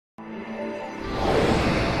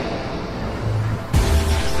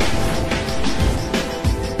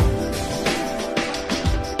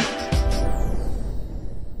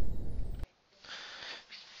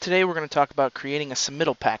Today we're going to talk about creating a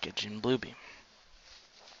submittal package in Bluebeam.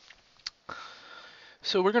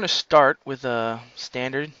 So we're going to start with a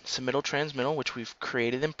standard submittal transmittal, which we've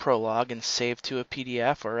created in Prolog and saved to a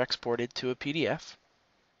PDF or exported to a PDF.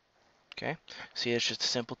 Okay, see, it's just a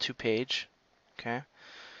simple 2-page. Okay,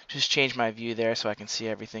 just change my view there so I can see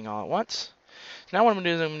everything all at once. So now what I'm going to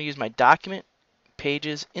do is I'm going to use my document,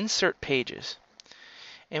 pages, insert pages.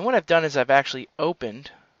 And what I've done is I've actually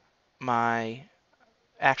opened my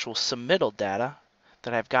actual submittal data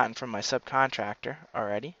that I've gotten from my subcontractor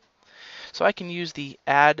already. So I can use the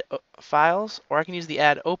add files or I can use the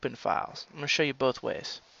add open files. I'm going to show you both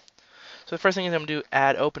ways. So the first thing is I'm going to do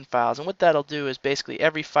add open files, and what that'll do is basically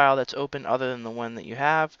every file that's open other than the one that you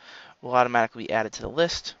have will automatically be added to the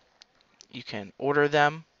list. You can order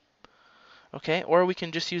them, okay, or we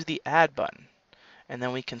can just use the add button, and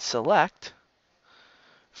then we can select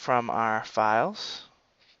from our files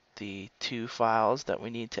the 2 files that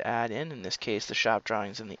we need to add in this case the shop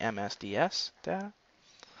drawings and the MSDS data.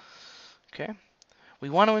 Okay,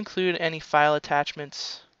 we want to include any file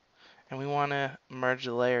attachments and we want to merge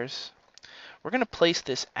the layers. We're going to place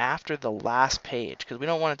this after the last page because we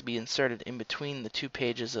don't want it to be inserted in between the 2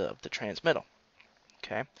 pages of the transmittal.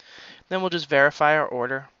 Okay, then we'll just verify our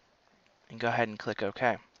order and go ahead and click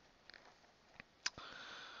OK.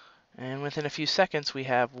 And within a few seconds we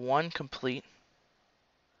have one complete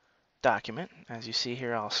document. As you see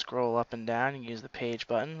here, I'll scroll up and down and use the page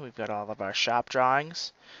button. We've got all of our shop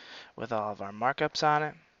drawings with all of our markups on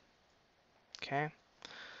it. Okay,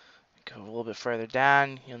 go a little bit further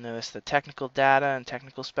down, you'll notice the technical data and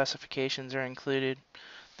technical specifications are included,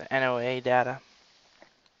 the NOA data.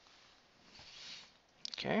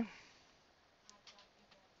 Okay,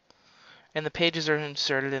 and the pages are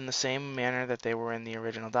inserted in the same manner that they were in the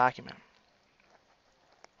original document.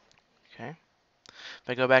 Okay, if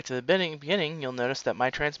I go back to the beginning, you'll notice that my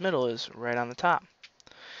transmittal is right on the top.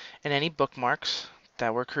 And any bookmarks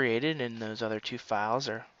that were created in those other 2 files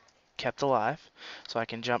are kept alive, so I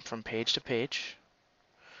can jump from page to page.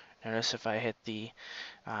 Notice if I hit the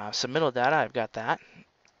submittal data, I've got that,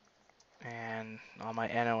 and all my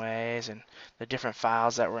NOAs and the different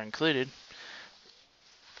files that were included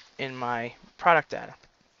in my product data.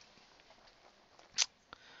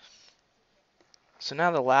 So now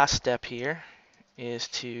the last step here is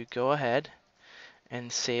to go ahead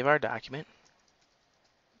and save our document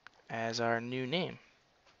as our new name.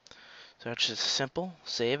 So it's just simple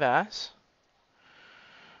save as.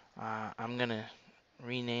 I'm going to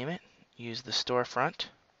rename it, use the storefront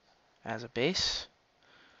as a base.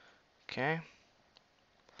 Okay, I'm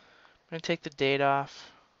going to take the date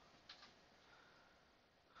off.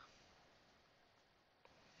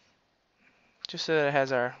 Just so that it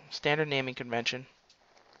has our standard naming convention.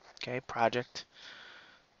 Okay, project,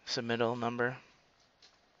 submittal number,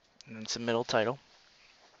 and then submittal title.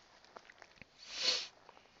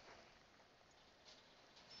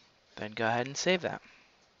 Then go ahead and save that.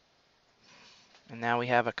 And now we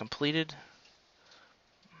have a completed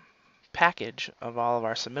package of all of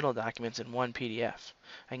our submittal documents in one PDF.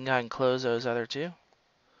 I can go ahead and close those other 2.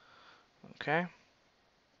 Okay.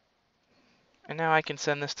 And now I can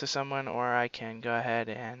send this to someone, or I can go ahead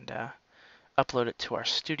and upload it to our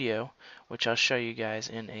studio, which I'll show you guys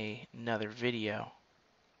in another video.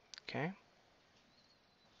 Okay.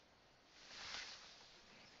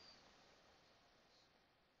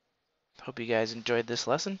 Hope you guys enjoyed this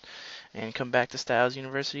lesson, and come back to Stiles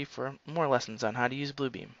University for more lessons on how to use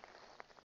Bluebeam.